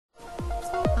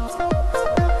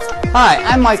Hi,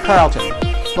 I'm Mike Carlton.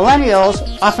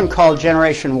 Millennials, often called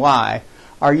Generation Y,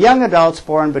 are young adults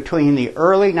born between the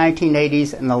early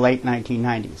 1980s and the late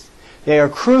 1990s. They are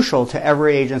crucial to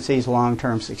every agency's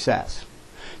long-term success.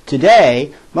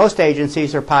 Today, most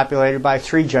agencies are populated by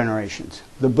three generations.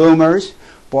 The boomers,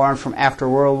 born from after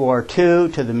World War II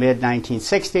to the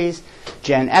mid-1960s,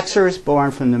 Gen Xers,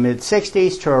 born from the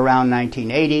mid-60s to around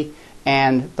 1980,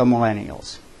 and the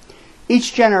millennials.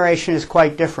 Each generation is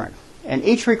quite different, and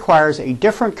each requires a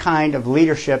different kind of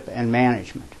leadership and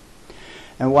management.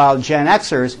 And while Gen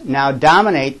Xers now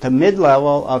dominate the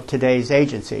mid-level of today's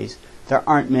agencies, there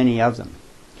aren't many of them.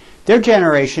 Their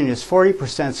generation is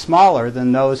 40% smaller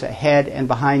than those ahead and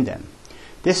behind them.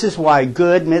 This is why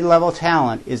good mid-level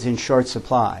talent is in short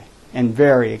supply and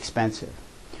very expensive.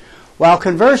 While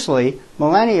conversely,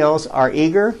 millennials are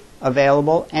eager,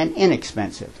 available, and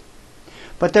inexpensive.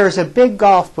 But there is a big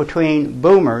gulf between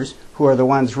boomers, who are the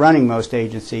ones running most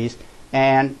agencies,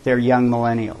 and their young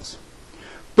millennials.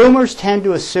 Boomers tend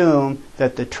to assume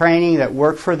that the training that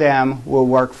worked for them will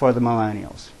work for the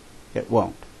millennials. It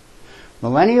won't.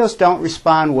 Millennials don't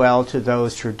respond well to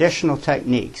those traditional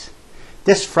techniques.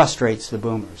 This frustrates the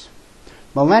boomers.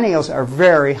 Millennials are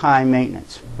very high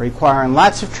maintenance, requiring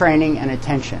lots of training and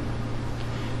attention.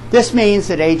 This means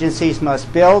that agencies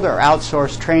must build or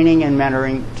outsource training and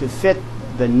mentoring to fit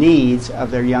the needs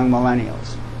of their young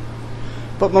millennials.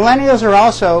 But millennials are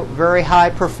also very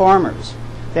high performers.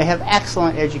 They have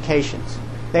excellent educations.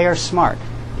 They are smart.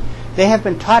 They have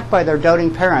been taught by their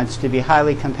doting parents to be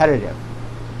highly competitive.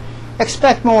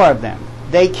 Expect more of them.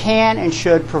 They can and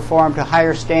should perform to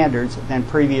higher standards than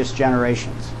previous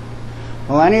generations.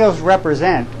 Millennials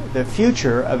represent the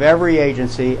future of every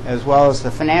agency as well as the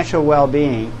financial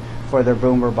well-being for their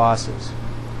boomer bosses.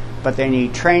 But they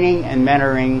need training and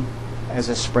mentoring as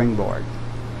a springboard.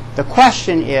 The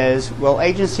question is, will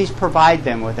agencies provide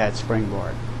them with that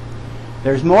springboard?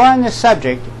 There's more on this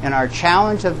subject in our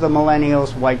Challenge of the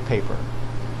Millennials white paper.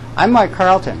 I'm Mike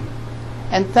Carlton,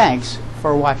 and thanks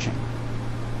for watching.